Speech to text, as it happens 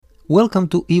Welcome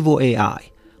to Evo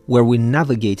AI, where we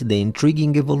navigate the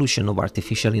intriguing evolution of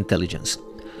artificial intelligence.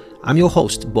 I'm your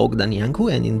host, Bogdan Iancu,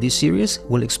 and in this series,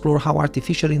 we'll explore how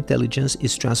artificial intelligence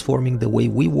is transforming the way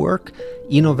we work,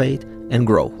 innovate, and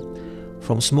grow.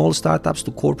 From small startups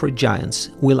to corporate giants,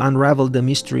 we'll unravel the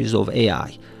mysteries of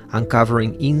AI,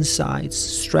 uncovering insights,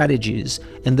 strategies,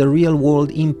 and the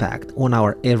real-world impact on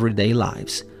our everyday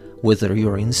lives. Whether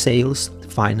you're in sales,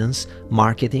 finance,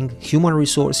 marketing, human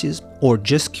resources, or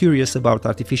just curious about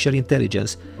artificial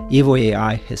intelligence, Evo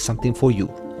AI has something for you.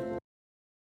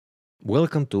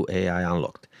 Welcome to AI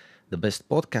Unlocked, the best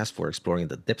podcast for exploring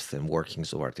the depths and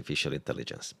workings of artificial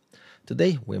intelligence.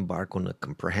 Today, we embark on a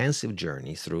comprehensive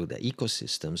journey through the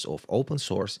ecosystems of open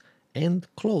source and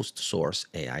closed source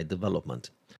AI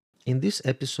development. In this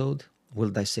episode, we'll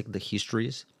dissect the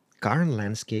histories, current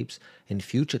landscapes, and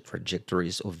future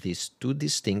trajectories of these two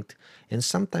distinct and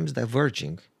sometimes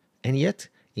diverging, and yet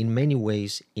in many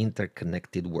ways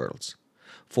interconnected worlds.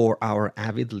 For our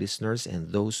avid listeners and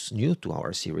those new to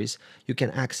our series, you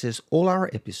can access all our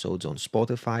episodes on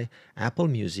Spotify, Apple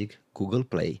Music, Google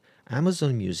Play,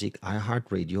 Amazon Music,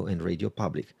 iHeartRadio, and Radio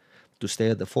Public. To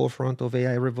stay at the forefront of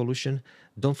AI revolution,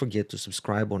 don't forget to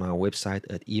subscribe on our website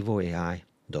at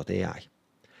evoai.ai.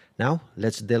 Now,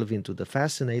 let's delve into the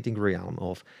fascinating realm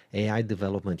of AI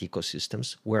development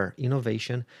ecosystems where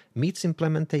innovation meets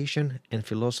implementation and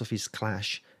philosophies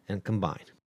clash and combine.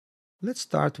 Let's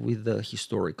start with the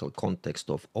historical context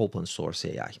of open source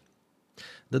AI.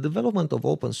 The development of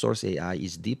open source AI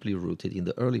is deeply rooted in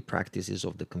the early practices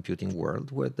of the computing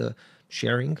world, where the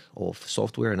sharing of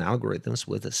software and algorithms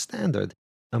was a standard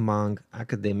among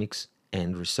academics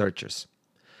and researchers.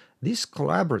 This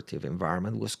collaborative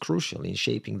environment was crucial in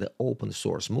shaping the open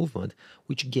source movement,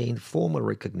 which gained formal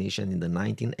recognition in the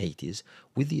 1980s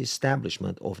with the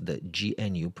establishment of the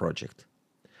GNU project.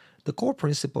 The core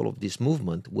principle of this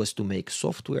movement was to make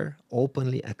software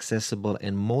openly accessible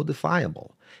and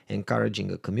modifiable,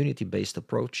 encouraging a community-based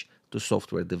approach to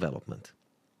software development.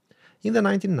 In the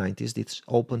 1990s, this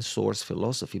open source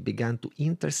philosophy began to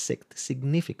intersect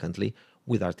significantly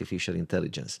with artificial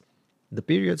intelligence. The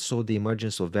period saw the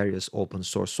emergence of various open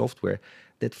source software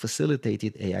that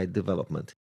facilitated AI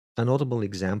development. A notable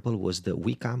example was the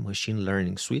Weka machine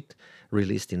learning suite,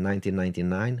 released in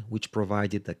 1999, which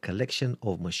provided a collection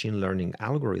of machine learning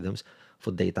algorithms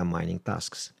for data mining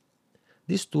tasks.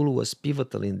 This tool was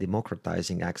pivotal in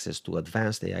democratizing access to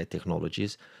advanced AI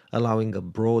technologies, allowing a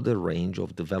broader range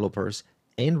of developers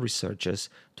and researchers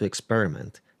to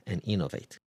experiment and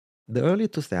innovate. The early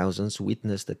 2000s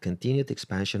witnessed the continued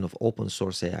expansion of open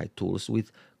source AI tools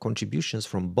with contributions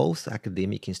from both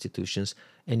academic institutions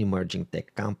and emerging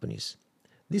tech companies.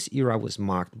 This era was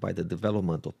marked by the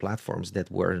development of platforms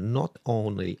that were not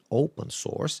only open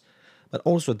source, but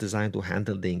also designed to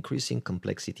handle the increasing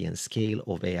complexity and scale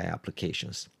of AI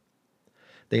applications.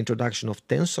 The introduction of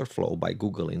TensorFlow by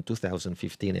Google in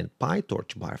 2015 and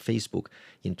PyTorch by Facebook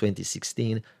in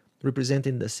 2016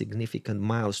 representing a significant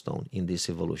milestone in this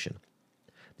evolution.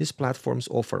 These platforms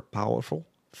offer powerful,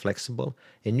 flexible,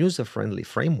 and user-friendly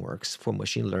frameworks for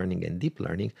machine learning and deep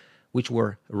learning, which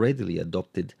were readily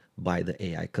adopted by the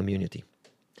AI community.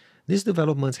 These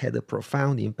developments had a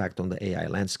profound impact on the AI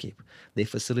landscape. They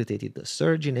facilitated the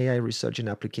surge in AI research and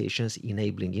applications,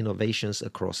 enabling innovations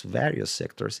across various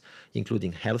sectors,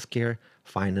 including healthcare,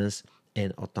 finance,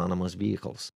 and autonomous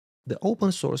vehicles. The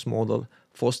open source model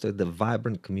fostered a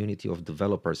vibrant community of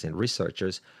developers and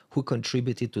researchers who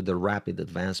contributed to the rapid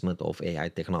advancement of AI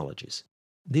technologies.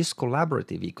 This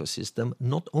collaborative ecosystem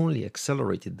not only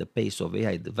accelerated the pace of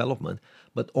AI development,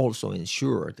 but also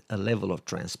ensured a level of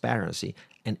transparency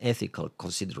and ethical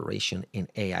consideration in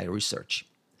AI research.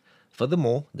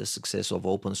 Furthermore, the success of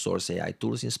open source AI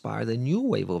tools inspired a new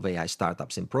wave of AI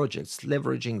startups and projects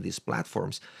leveraging these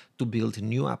platforms to build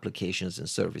new applications and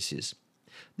services.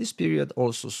 This period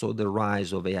also saw the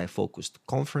rise of AI-focused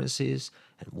conferences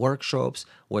and workshops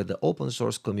where the open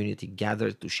source community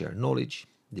gathered to share knowledge,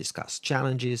 discuss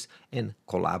challenges, and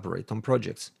collaborate on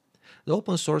projects. The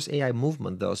open source AI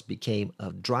movement thus became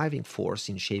a driving force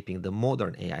in shaping the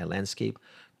modern AI landscape,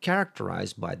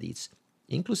 characterized by its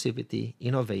inclusivity,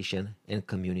 innovation, and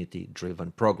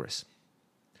community-driven progress.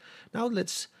 Now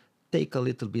let's take a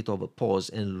little bit of a pause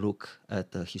and look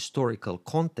at the historical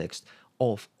context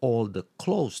of all the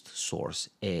closed-source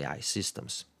AI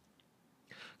systems.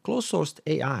 Closed-source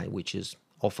AI, which is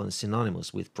often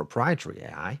synonymous with proprietary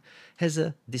AI, has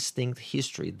a distinct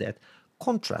history that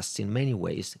contrasts in many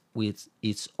ways with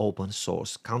its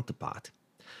open-source counterpart.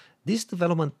 This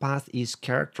development path is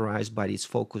characterized by its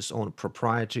focus on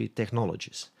proprietary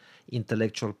technologies,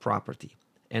 intellectual property,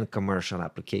 and commercial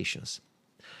applications.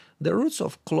 The roots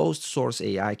of closed source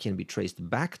AI can be traced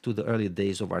back to the early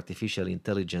days of artificial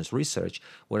intelligence research,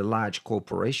 where large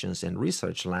corporations and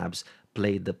research labs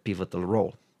played the pivotal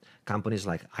role. Companies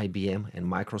like IBM and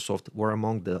Microsoft were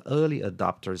among the early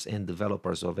adopters and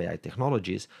developers of AI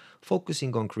technologies,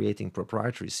 focusing on creating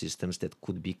proprietary systems that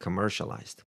could be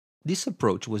commercialized. This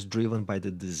approach was driven by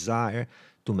the desire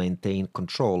to maintain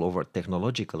control over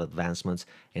technological advancements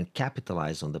and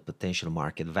capitalize on the potential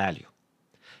market value.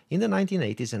 In the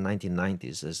 1980s and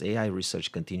 1990s, as AI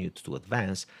research continued to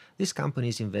advance, these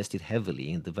companies invested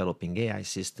heavily in developing AI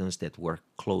systems that were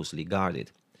closely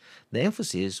guarded. The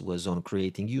emphasis was on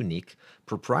creating unique,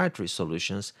 proprietary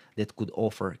solutions that could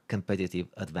offer competitive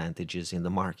advantages in the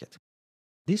market.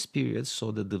 This period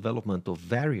saw the development of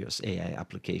various AI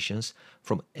applications,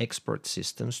 from expert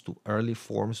systems to early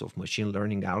forms of machine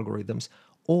learning algorithms,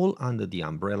 all under the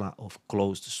umbrella of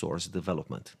closed source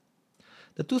development.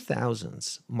 The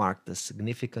 2000s marked a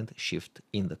significant shift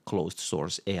in the closed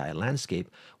source AI landscape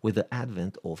with the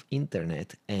advent of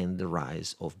internet and the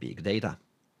rise of big data.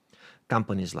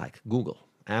 Companies like Google,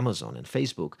 Amazon, and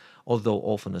Facebook, although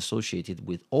often associated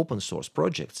with open source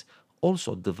projects,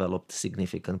 also developed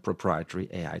significant proprietary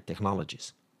AI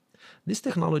technologies. These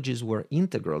technologies were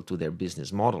integral to their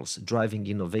business models, driving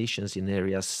innovations in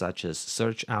areas such as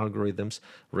search algorithms,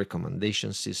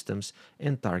 recommendation systems,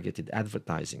 and targeted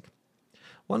advertising.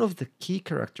 One of the key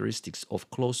characteristics of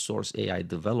closed source AI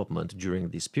development during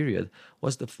this period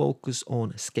was the focus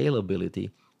on scalability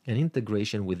and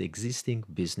integration with existing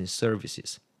business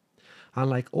services.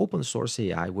 Unlike open source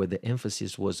AI, where the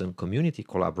emphasis was on community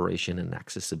collaboration and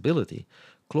accessibility,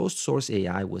 closed source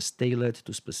AI was tailored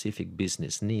to specific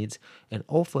business needs and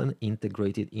often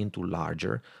integrated into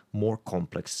larger, more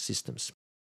complex systems.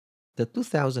 The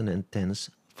 2010s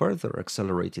further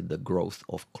accelerated the growth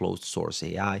of closed source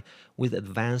AI with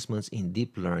advancements in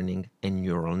deep learning and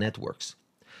neural networks.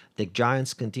 Tech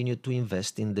giants continued to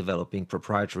invest in developing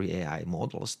proprietary AI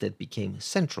models that became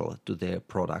central to their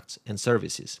products and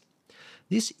services.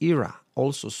 This era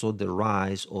also saw the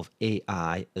rise of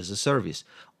AI as a service,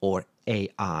 or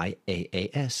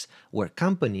AI-AAS, where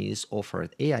companies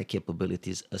offered AI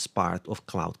capabilities as part of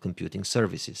cloud computing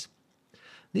services.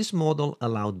 This model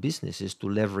allowed businesses to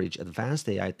leverage advanced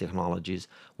AI technologies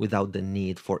without the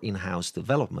need for in-house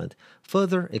development,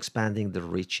 further expanding the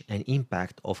reach and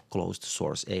impact of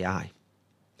closed-source AI.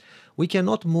 We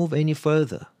cannot move any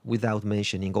further without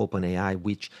mentioning OpenAI,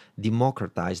 which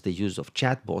democratized the use of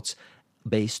chatbots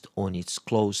based on its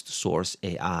closed-source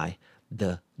AI,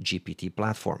 the GPT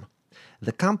platform.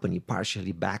 The company,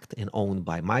 partially backed and owned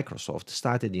by Microsoft,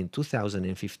 started in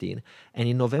 2015 and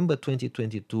in November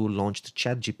 2022 launched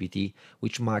ChatGPT,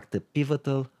 which marked a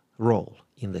pivotal role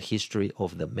in the history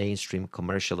of the mainstream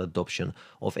commercial adoption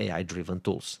of AI-driven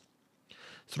tools.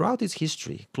 Throughout its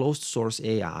history, closed-source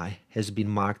AI has been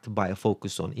marked by a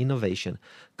focus on innovation,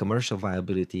 commercial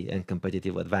viability, and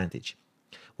competitive advantage.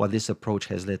 While this approach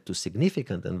has led to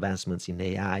significant advancements in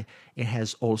AI, it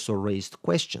has also raised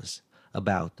questions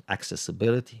about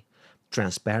accessibility,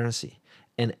 transparency,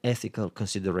 and ethical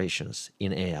considerations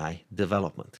in AI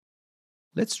development.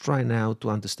 Let's try now to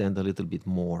understand a little bit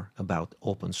more about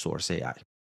open source AI.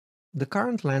 The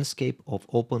current landscape of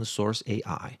open source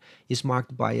AI is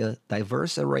marked by a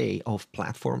diverse array of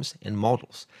platforms and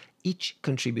models, each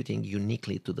contributing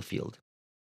uniquely to the field.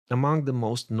 Among the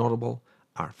most notable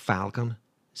are Falcon,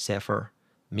 Zephyr,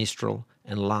 Mistral,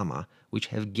 and Llama, which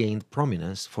have gained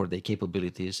prominence for their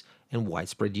capabilities and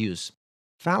widespread use.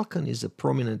 Falcon is a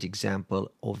prominent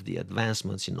example of the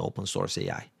advancements in open source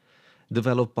AI.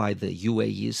 Developed by the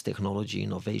UAE's Technology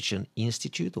Innovation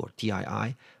Institute, or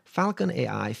TII, Falcon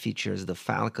AI features the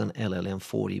Falcon LLM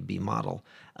 40B model,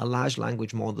 a large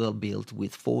language model built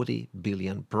with 40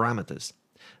 billion parameters.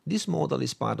 This model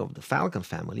is part of the Falcon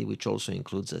family, which also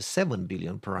includes a 7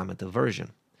 billion parameter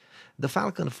version. The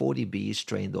Falcon 40B is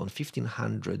trained on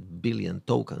 1,500 billion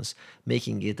tokens,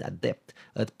 making it adept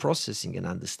at processing and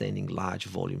understanding large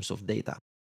volumes of data.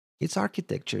 Its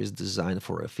architecture is designed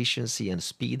for efficiency and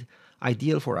speed,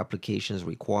 ideal for applications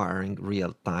requiring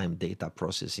real-time data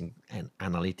processing and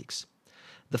analytics.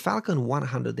 The Falcon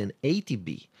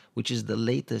 180B, which is the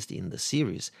latest in the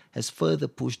series, has further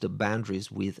pushed the boundaries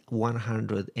with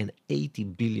 180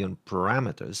 billion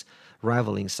parameters,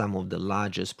 rivaling some of the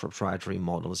largest proprietary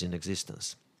models in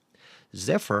existence.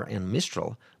 Zephyr and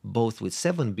Mistral, both with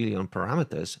 7 billion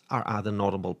parameters, are other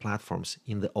notable platforms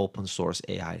in the open source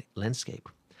AI landscape.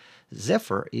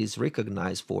 Zephyr is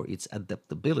recognized for its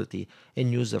adaptability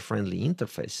and user-friendly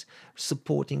interface,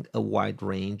 supporting a wide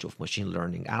range of machine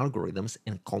learning algorithms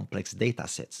and complex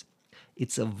datasets.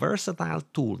 It's a versatile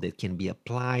tool that can be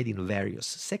applied in various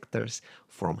sectors,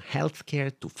 from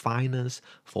healthcare to finance,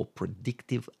 for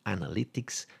predictive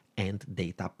analytics and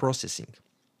data processing.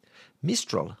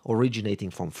 Mistral, originating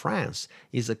from France,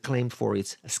 is acclaimed for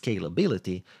its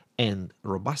scalability and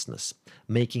robustness,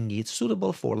 making it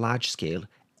suitable for large-scale,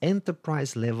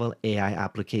 enterprise-level AI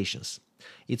applications.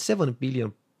 Its 7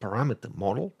 billion parameter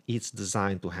model is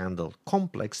designed to handle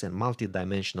complex and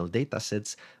multidimensional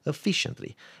datasets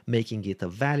efficiently, making it a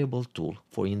valuable tool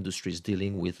for industries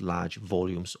dealing with large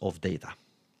volumes of data.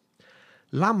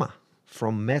 Llama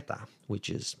from Meta, which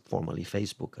is formerly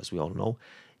Facebook, as we all know,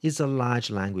 is a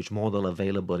large language model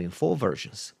available in four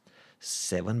versions: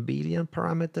 7 billion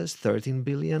parameters, 13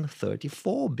 billion,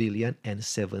 34 billion, and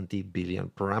 70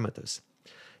 billion parameters.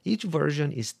 Each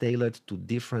version is tailored to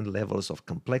different levels of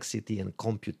complexity and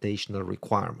computational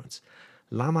requirements.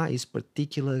 Llama is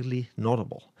particularly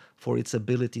notable for its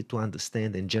ability to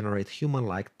understand and generate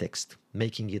human-like text,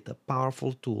 making it a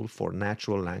powerful tool for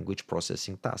natural language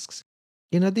processing tasks.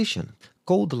 In addition,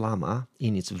 Code Llama,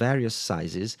 in its various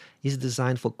sizes, is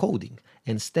designed for coding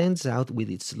and stands out with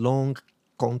its long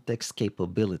context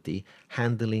capability,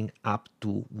 handling up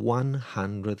to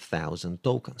 100,000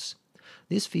 tokens.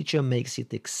 This feature makes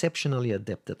it exceptionally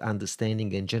adept at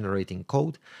understanding and generating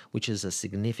code, which is a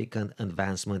significant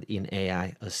advancement in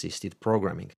AI-assisted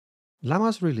programming.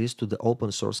 Llama's release to the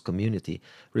open source community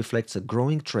reflects a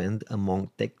growing trend among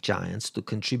tech giants to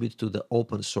contribute to the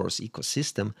open source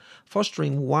ecosystem,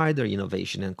 fostering wider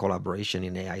innovation and collaboration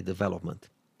in AI development.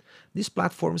 These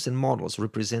platforms and models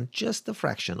represent just a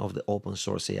fraction of the open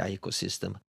source AI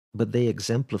ecosystem, but they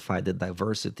exemplify the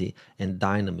diversity and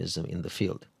dynamism in the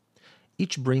field.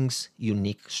 Each brings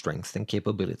unique strengths and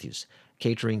capabilities,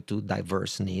 catering to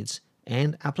diverse needs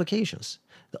and applications.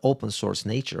 The open source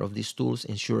nature of these tools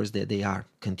ensures that they are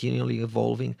continually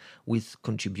evolving with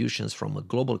contributions from a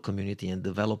global community and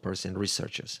developers and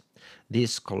researchers.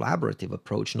 This collaborative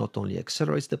approach not only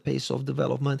accelerates the pace of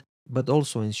development, but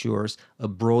also ensures a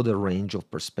broader range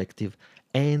of perspective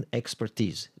and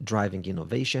expertise, driving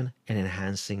innovation and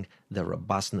enhancing the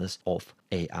robustness of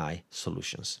AI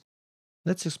solutions.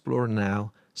 Let's explore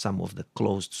now some of the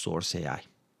closed source AI.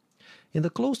 In the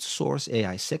closed source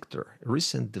AI sector,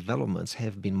 recent developments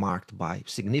have been marked by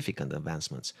significant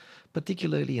advancements,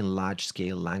 particularly in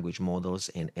large-scale language models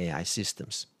and AI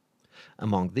systems.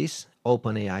 Among these,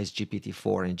 OpenAI's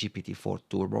GPT-4 and GPT-4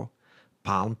 Turbo,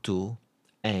 Palm 2,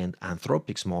 and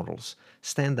Anthropic's models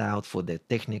stand out for their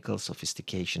technical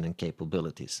sophistication and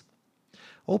capabilities.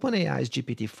 OpenAI's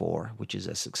GPT-4, which is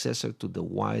a successor to the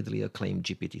widely acclaimed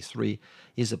GPT-3,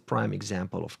 is a prime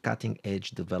example of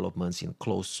cutting-edge developments in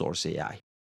closed-source AI.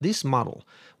 This model,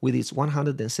 with its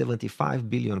 175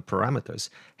 billion parameters,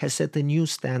 has set a new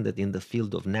standard in the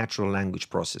field of natural language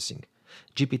processing.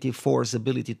 GPT-4's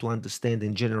ability to understand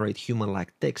and generate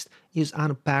human-like text is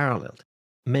unparalleled,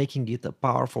 making it a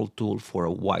powerful tool for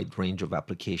a wide range of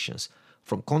applications,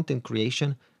 from content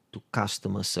creation to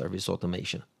customer service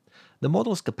automation. The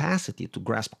model's capacity to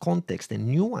grasp context and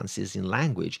nuances in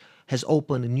language has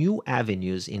opened new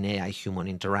avenues in AI-human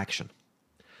interaction.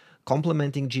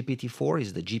 Complementing GPT-4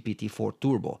 is the GPT-4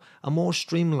 Turbo, a more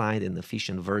streamlined and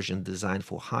efficient version designed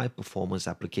for high-performance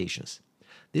applications.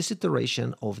 This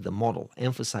iteration of the model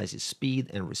emphasizes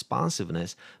speed and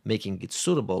responsiveness, making it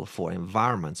suitable for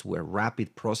environments where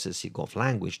rapid processing of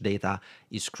language data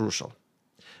is crucial.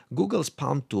 Google's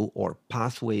Palm 2, or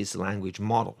Pathways language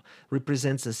model,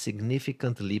 represents a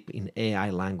significant leap in AI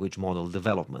language model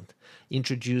development.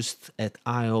 Introduced at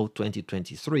I/O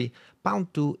 2023, Palm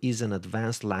 2 is an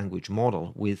advanced language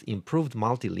model with improved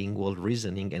multilingual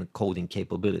reasoning and coding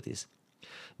capabilities.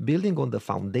 Building on the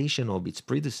foundation of its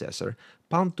predecessor,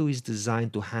 Palm 2 is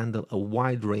designed to handle a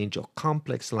wide range of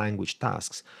complex language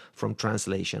tasks, from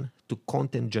translation to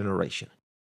content generation.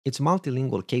 Its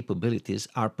multilingual capabilities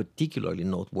are particularly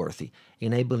noteworthy,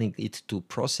 enabling it to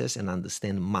process and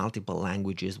understand multiple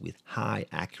languages with high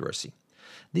accuracy.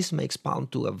 This makes Palm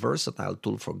 2 a versatile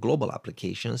tool for global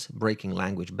applications, breaking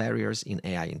language barriers in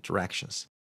AI interactions.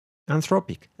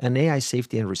 Anthropic, an AI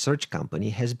safety and research company,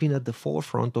 has been at the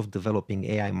forefront of developing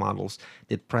AI models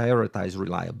that prioritize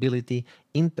reliability,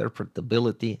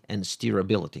 interpretability, and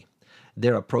steerability.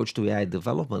 Their approach to AI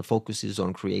development focuses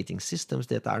on creating systems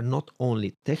that are not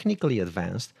only technically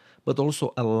advanced, but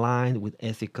also aligned with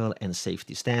ethical and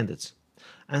safety standards.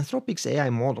 Anthropic's AI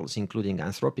models, including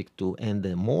Anthropic 2 and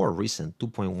the more recent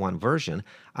 2.1 version,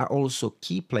 are also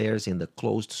key players in the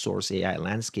closed source AI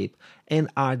landscape and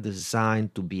are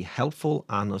designed to be helpful,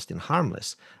 honest, and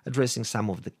harmless, addressing some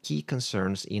of the key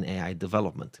concerns in AI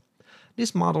development.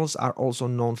 These models are also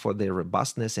known for their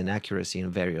robustness and accuracy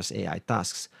in various AI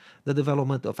tasks. The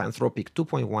development of Anthropic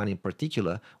 2.1 in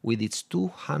particular, with its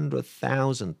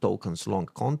 200,000 tokens long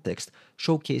context,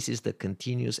 showcases the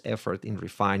continuous effort in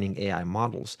refining AI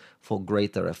models for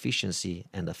greater efficiency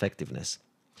and effectiveness.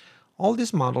 All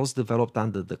these models developed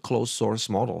under the closed source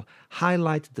model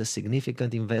highlight the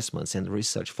significant investments and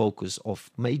research focus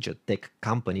of major tech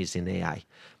companies in AI.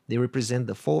 They represent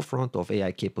the forefront of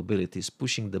AI capabilities,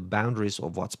 pushing the boundaries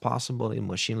of what's possible in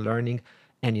machine learning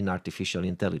and in artificial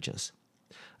intelligence.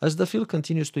 As the field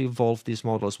continues to evolve, these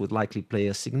models would likely play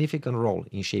a significant role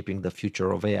in shaping the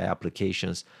future of AI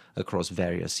applications across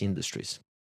various industries.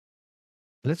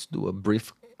 Let's do a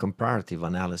brief comparative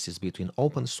analysis between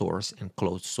open source and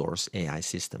closed source AI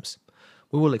systems.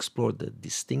 We will explore the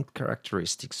distinct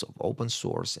characteristics of open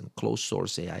source and closed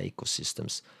source AI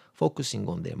ecosystems, focusing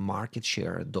on their market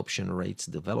share, adoption rates,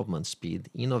 development speed,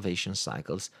 innovation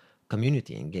cycles,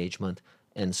 community engagement,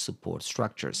 and support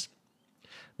structures.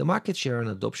 The market share and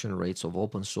adoption rates of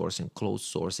open source and closed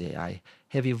source AI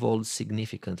have evolved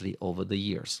significantly over the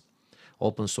years.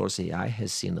 Open source AI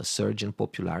has seen a surge in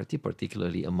popularity,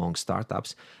 particularly among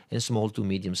startups and small to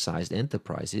medium sized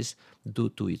enterprises, due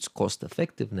to its cost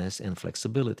effectiveness and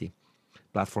flexibility.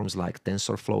 Platforms like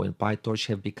TensorFlow and PyTorch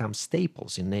have become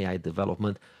staples in AI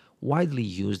development, widely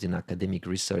used in academic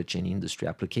research and industry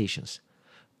applications.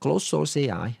 Closed source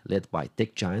AI, led by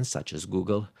tech giants such as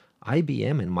Google,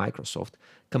 IBM, and Microsoft,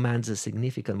 commands a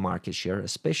significant market share,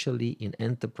 especially in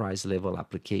enterprise level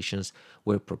applications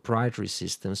where proprietary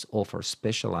systems offer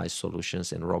specialized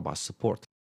solutions and robust support.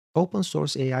 Open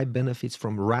source AI benefits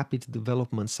from rapid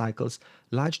development cycles,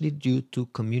 largely due to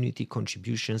community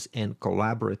contributions and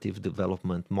collaborative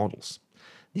development models.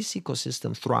 This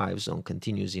ecosystem thrives on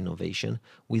continuous innovation,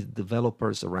 with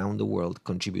developers around the world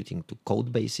contributing to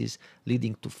code bases,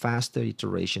 leading to faster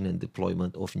iteration and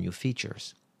deployment of new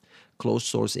features. Closed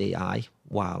source AI,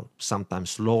 while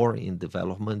sometimes slower in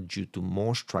development due to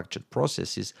more structured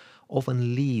processes,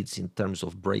 often leads in terms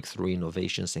of breakthrough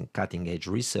innovations and cutting-edge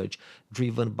research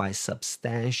driven by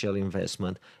substantial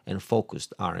investment and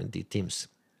focused R&D teams.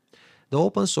 The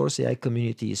open source AI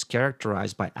community is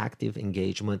characterized by active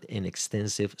engagement and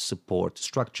extensive support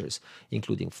structures,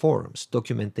 including forums,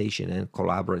 documentation, and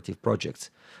collaborative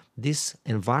projects. This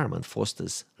environment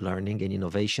fosters learning and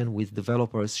innovation, with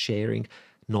developers sharing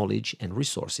knowledge and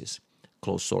resources.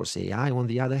 Closed source AI, on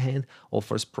the other hand,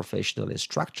 offers professional and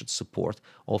structured support,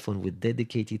 often with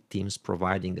dedicated teams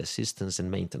providing assistance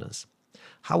and maintenance.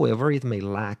 However, it may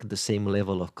lack the same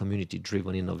level of community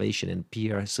driven innovation and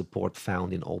peer support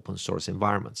found in open source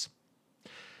environments.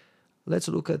 Let's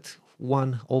look at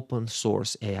one open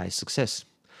source AI success.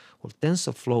 Well,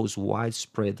 TensorFlow's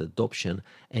widespread adoption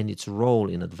and its role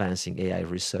in advancing AI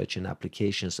research and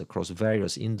applications across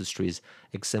various industries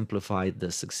exemplified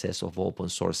the success of open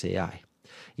source AI.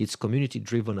 Its community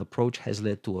driven approach has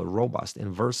led to a robust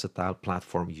and versatile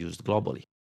platform used globally.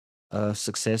 A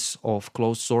success of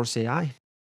closed source AI?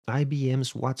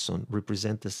 IBM's Watson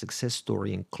represents a success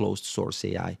story in closed source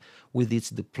AI, with its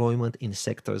deployment in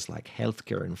sectors like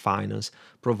healthcare and finance,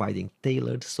 providing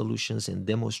tailored solutions and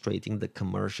demonstrating the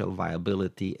commercial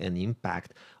viability and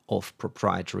impact of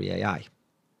proprietary AI.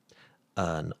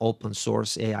 An open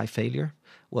source AI failure?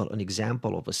 Well, an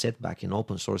example of a setback in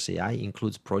open source AI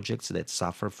includes projects that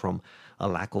suffer from a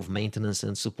lack of maintenance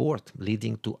and support,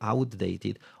 leading to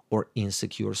outdated or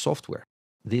insecure software.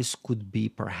 This could be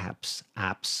perhaps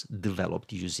apps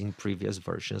developed using previous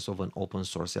versions of an open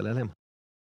source LLM.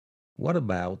 What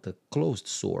about a closed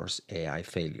source AI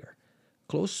failure?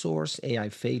 Closed source AI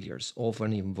failures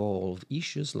often involve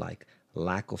issues like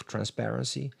lack of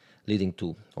transparency, leading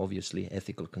to obviously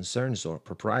ethical concerns, or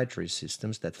proprietary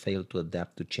systems that fail to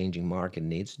adapt to changing market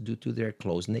needs due to their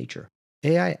closed nature.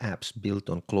 AI apps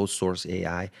built on closed source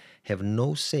AI have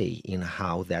no say in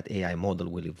how that AI model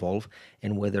will evolve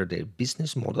and whether their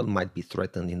business model might be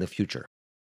threatened in the future.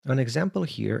 An example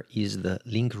here is the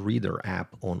Link Reader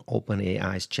app on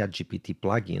OpenAI's ChatGPT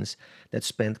plugins that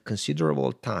spent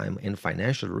considerable time and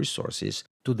financial resources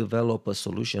to develop a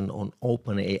solution on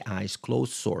OpenAI's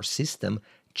closed source system,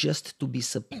 just to be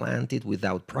supplanted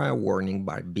without prior warning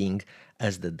by Bing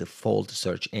as the default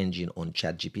search engine on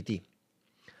ChatGPT.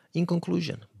 In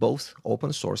conclusion, both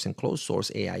open source and closed source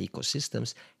AI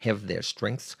ecosystems have their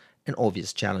strengths and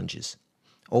obvious challenges.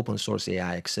 Open source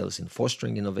AI excels in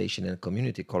fostering innovation and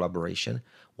community collaboration,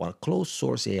 while closed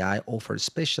source AI offers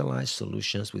specialized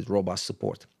solutions with robust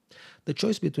support. The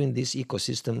choice between these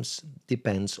ecosystems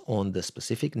depends on the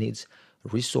specific needs,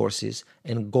 resources,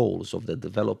 and goals of the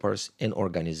developers and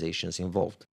organizations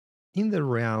involved. In the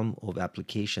realm of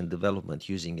application development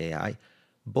using AI,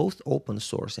 Both open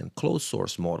source and closed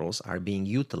source models are being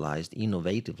utilized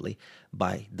innovatively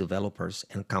by developers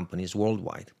and companies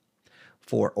worldwide.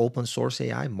 For open source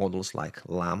AI, models like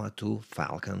Llama 2,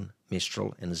 Falcon,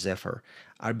 Mistral, and Zephyr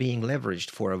are being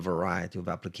leveraged for a variety of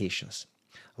applications.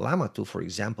 Llama 2, for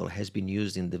example, has been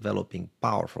used in developing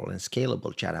powerful and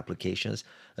scalable chat applications,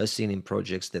 as seen in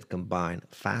projects that combine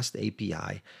Fast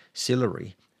API,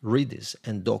 Celery, Redis,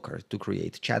 and Docker to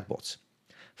create chatbots.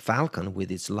 Falcon,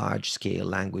 with its large-scale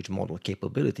language model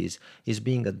capabilities, is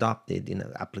being adopted in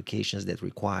applications that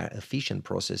require efficient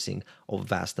processing of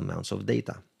vast amounts of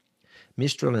data.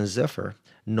 Mistral and Zephyr,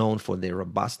 known for their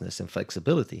robustness and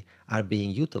flexibility, are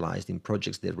being utilized in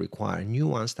projects that require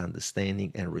nuanced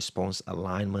understanding and response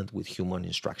alignment with human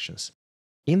instructions.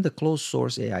 In the closed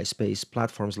source AI space,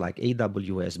 platforms like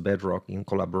AWS Bedrock, in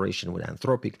collaboration with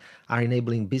Anthropic, are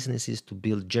enabling businesses to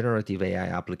build generative AI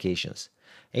applications.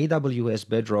 AWS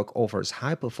Bedrock offers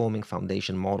high performing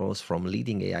foundation models from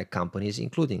leading AI companies,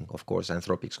 including, of course,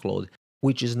 Anthropic's Claude,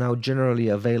 which is now generally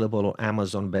available on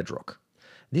Amazon Bedrock.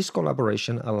 This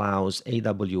collaboration allows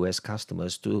AWS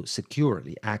customers to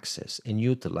securely access and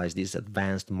utilize these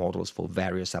advanced models for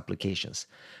various applications.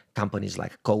 Companies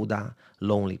like Coda,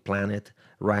 Lonely Planet,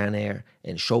 Ryanair,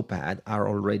 and Showpad are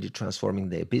already transforming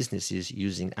their businesses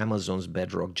using Amazon's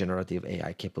Bedrock generative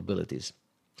AI capabilities.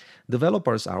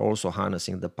 Developers are also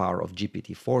harnessing the power of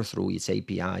GPT-4 through its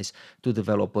APIs to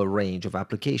develop a range of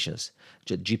applications.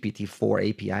 The GPT-4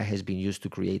 API has been used to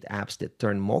create apps that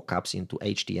turn mockups into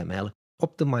HTML,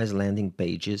 optimize landing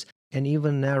pages, and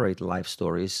even narrate life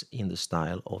stories in the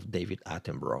style of David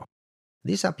Attenborough.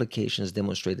 These applications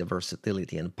demonstrate the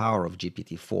versatility and power of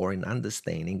GPT-4 in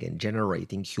understanding and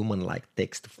generating human-like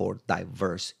text for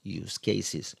diverse use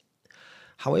cases.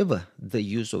 However, the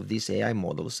use of these AI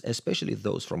models, especially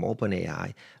those from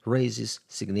OpenAI, raises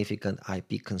significant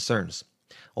IP concerns.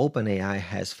 OpenAI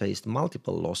has faced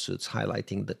multiple lawsuits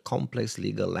highlighting the complex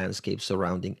legal landscape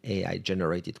surrounding AI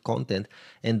generated content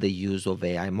and the use of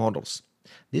AI models.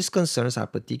 These concerns are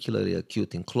particularly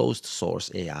acute in closed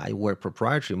source AI, where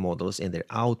proprietary models and their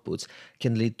outputs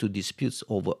can lead to disputes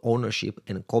over ownership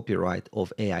and copyright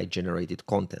of AI generated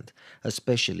content,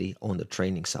 especially on the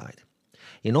training side.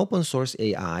 In open source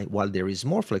AI, while there is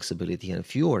more flexibility and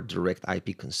fewer direct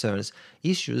IP concerns,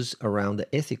 issues around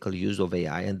the ethical use of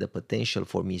AI and the potential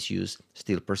for misuse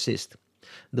still persist.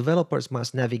 Developers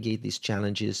must navigate these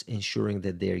challenges, ensuring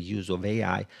that their use of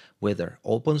AI, whether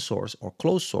open source or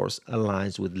closed source,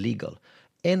 aligns with legal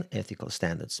and ethical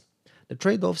standards. The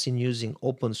trade-offs in using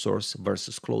open source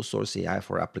versus closed source AI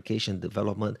for application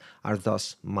development are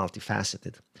thus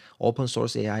multifaceted. Open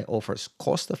source AI offers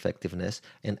cost-effectiveness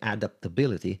and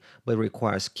adaptability, but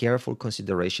requires careful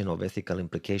consideration of ethical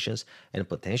implications and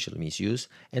potential misuse,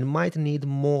 and might need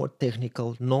more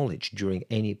technical knowledge during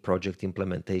any project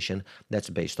implementation that's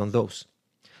based on those.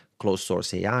 Closed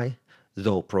source AI,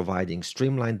 though providing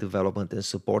streamlined development and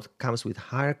support, comes with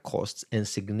higher costs and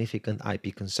significant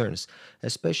IP concerns,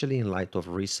 especially in light of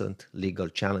recent legal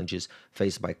challenges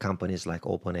faced by companies like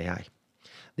OpenAI.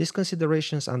 These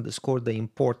considerations underscore the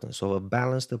importance of a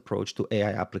balanced approach to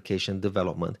AI application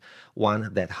development,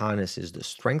 one that harnesses the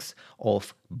strengths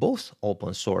of both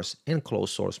open source and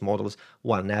closed source models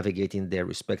while navigating their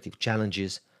respective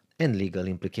challenges and legal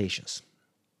implications.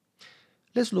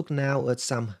 Let's look now at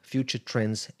some future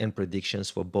trends and predictions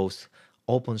for both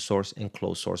open source and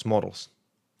closed source models.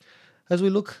 As we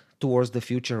look towards the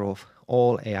future of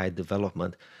all AI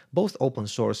development, both open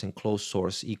source and closed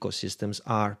source ecosystems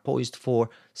are poised for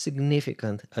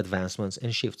significant advancements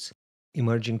and shifts.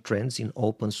 Emerging trends in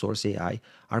open source AI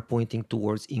are pointing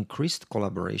towards increased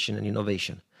collaboration and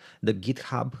innovation. The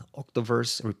GitHub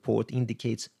Octoverse report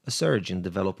indicates a surge in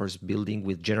developers building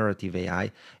with generative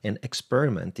AI and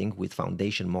experimenting with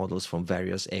foundation models from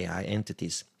various AI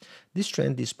entities. This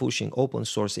trend is pushing open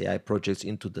source AI projects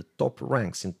into the top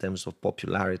ranks in terms of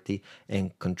popularity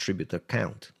and contributor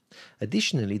count.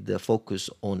 Additionally, the focus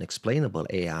on explainable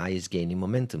AI is gaining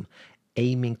momentum,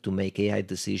 aiming to make AI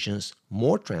decisions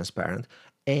more transparent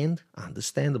and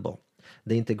understandable.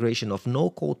 The integration of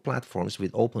no-code platforms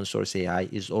with open source AI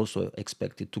is also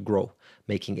expected to grow,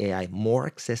 making AI more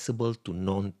accessible to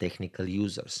non-technical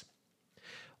users.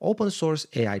 Open source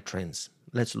AI trends.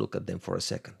 Let's look at them for a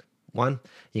second. One,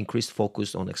 increased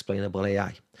focus on explainable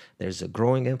AI. There's a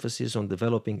growing emphasis on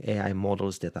developing AI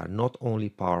models that are not only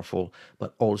powerful,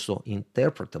 but also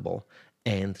interpretable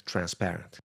and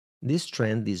transparent. This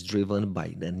trend is driven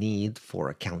by the need for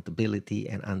accountability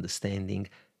and understanding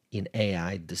in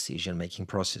AI decision making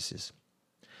processes.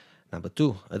 Number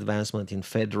two, advancement in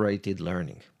federated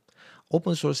learning.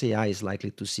 Open source AI is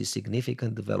likely to see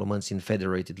significant developments in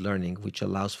federated learning, which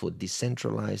allows for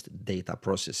decentralized data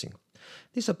processing.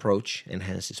 This approach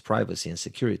enhances privacy and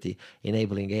security,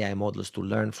 enabling AI models to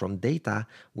learn from data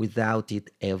without it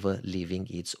ever leaving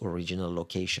its original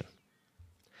location.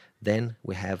 Then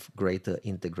we have greater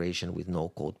integration with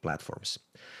no-code platforms.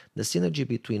 The synergy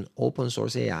between open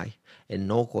source AI and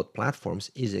no-code platforms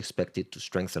is expected to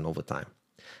strengthen over time.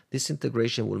 This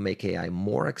integration will make AI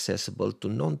more accessible to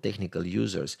non-technical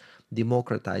users,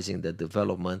 democratizing the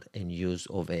development and use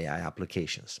of AI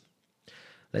applications.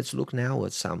 Let's look now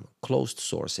at some closed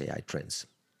source AI trends.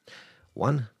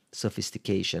 One,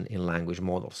 sophistication in language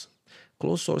models.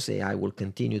 Closed source AI will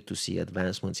continue to see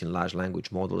advancements in large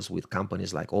language models, with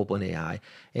companies like OpenAI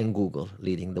and Google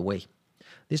leading the way.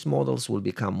 These models will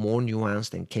become more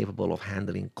nuanced and capable of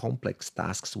handling complex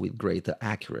tasks with greater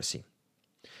accuracy.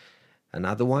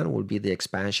 Another one will be the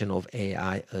expansion of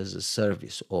AI as a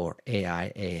service, or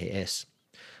AI AAS.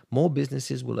 More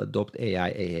businesses will adopt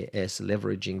AI AAS,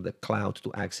 leveraging the cloud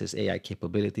to access AI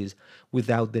capabilities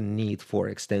without the need for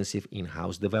extensive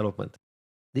in-house development.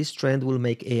 This trend will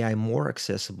make AI more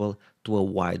accessible to a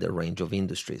wider range of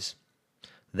industries.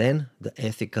 Then, the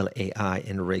ethical AI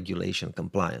and regulation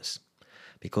compliance.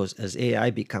 Because as AI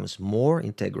becomes more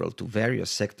integral to various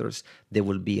sectors, there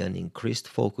will be an increased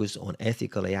focus on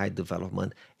ethical AI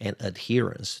development and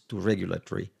adherence to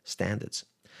regulatory standards.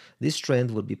 This trend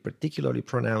will be particularly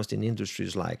pronounced in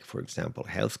industries like, for example,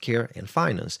 healthcare and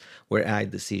finance, where AI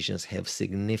decisions have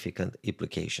significant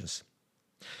implications.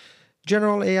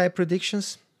 General AI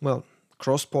predictions? Well,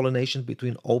 cross-pollination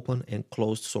between open and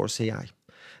closed source AI.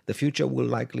 The future will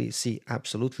likely see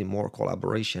absolutely more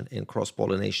collaboration and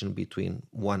cross-pollination between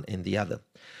one and the other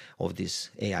of these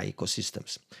AI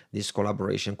ecosystems. This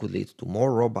collaboration could lead to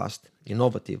more robust,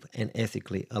 innovative, and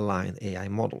ethically aligned AI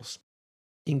models.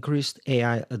 Increased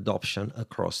AI adoption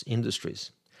across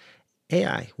industries.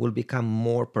 AI will become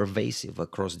more pervasive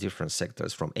across different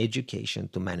sectors, from education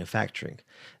to manufacturing.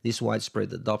 This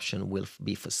widespread adoption will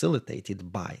be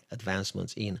facilitated by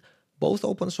advancements in both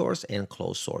open source and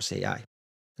closed source AI.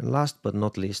 And last but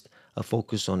not least, a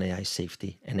focus on AI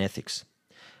safety and ethics.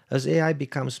 As AI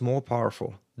becomes more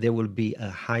powerful, there will be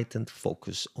a heightened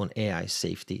focus on AI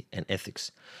safety and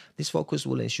ethics. This focus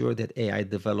will ensure that AI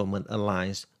development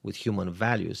aligns with human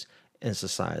values and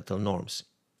societal norms,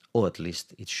 or at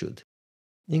least it should.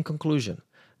 In conclusion,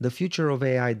 the future of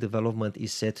AI development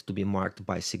is set to be marked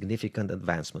by significant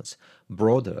advancements,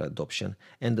 broader adoption,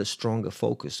 and a stronger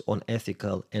focus on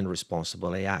ethical and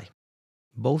responsible AI.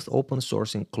 Both open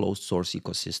source and closed source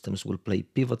ecosystems will play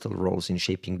pivotal roles in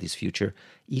shaping this future,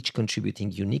 each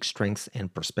contributing unique strengths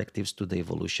and perspectives to the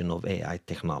evolution of AI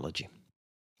technology.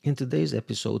 In today's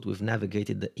episode, we've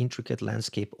navigated the intricate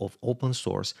landscape of open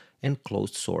source and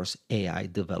closed source AI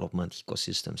development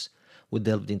ecosystems. We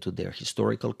delved into their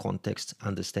historical contexts,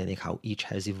 understanding how each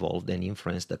has evolved and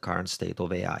influenced the current state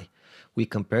of AI. We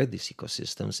compared these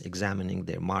ecosystems, examining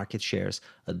their market shares,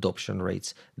 adoption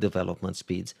rates, development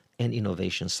speeds, and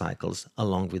innovation cycles,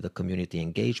 along with the community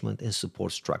engagement and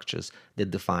support structures that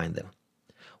define them.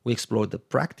 We explored the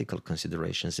practical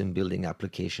considerations in building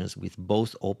applications with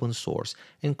both open source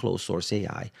and closed source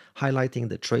AI, highlighting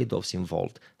the trade-offs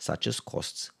involved, such as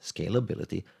costs,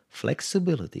 scalability,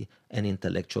 flexibility, and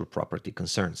intellectual property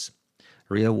concerns.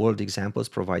 Real-world examples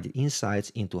provided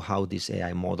insights into how these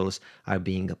AI models are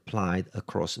being applied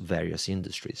across various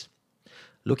industries.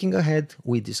 Looking ahead,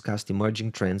 we discussed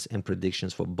emerging trends and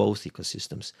predictions for both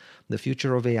ecosystems. The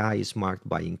future of AI is marked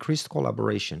by increased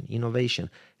collaboration, innovation,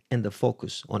 and the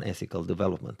focus on ethical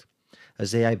development.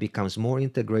 As AI becomes more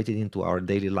integrated into our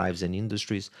daily lives and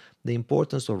industries, the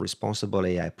importance of responsible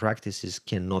AI practices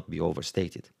cannot be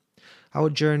overstated. Our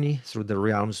journey through the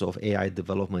realms of AI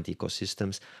development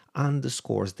ecosystems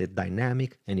underscores the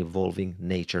dynamic and evolving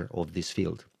nature of this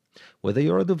field. Whether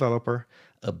you're a developer,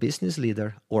 a business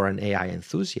leader, or an AI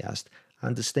enthusiast,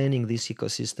 understanding these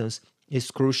ecosystems is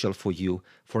crucial for you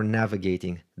for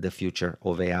navigating the future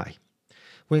of AI.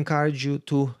 We encourage you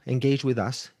to engage with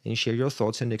us and share your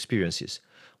thoughts and experiences.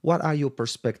 What are your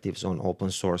perspectives on open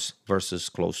source versus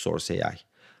closed source AI?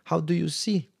 How do you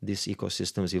see these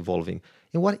ecosystems evolving?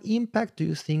 And what impact do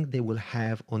you think they will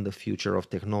have on the future of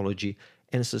technology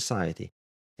and society?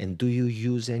 And do you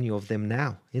use any of them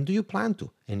now? And do you plan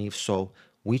to? And if so,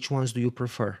 which ones do you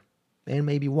prefer? And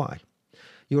maybe why?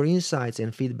 Your insights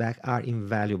and feedback are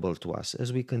invaluable to us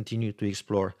as we continue to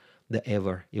explore the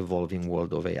ever-evolving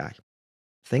world of AI.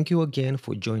 Thank you again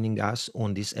for joining us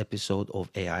on this episode of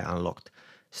AI Unlocked.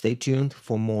 Stay tuned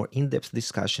for more in-depth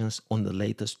discussions on the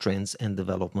latest trends and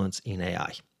developments in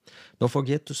AI. Don't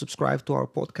forget to subscribe to our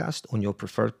podcast on your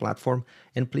preferred platform,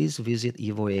 and please visit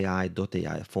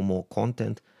evoai.ai for more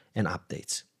content and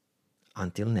updates.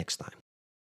 Until next time.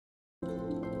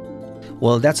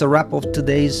 Well, that's a wrap of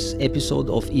today's episode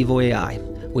of Evo AI.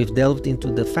 We've delved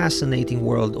into the fascinating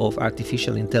world of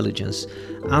artificial intelligence,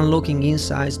 unlocking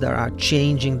insights that are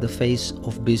changing the face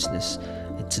of business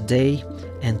today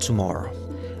and tomorrow.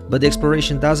 But the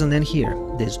exploration doesn't end here.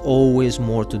 There's always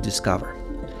more to discover.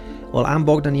 Well, I'm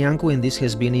Bogdan Janku, and this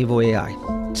has been Evo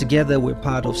AI. Together, we're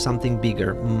part of something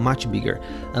bigger, much bigger,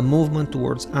 a movement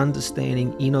towards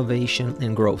understanding, innovation,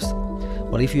 and growth.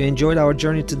 Well, if you enjoyed our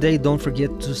journey today, don't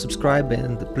forget to subscribe,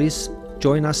 and please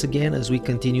join us again as we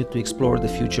continue to explore the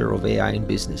future of AI in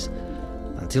business.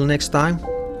 Until next time,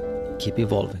 keep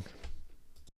evolving.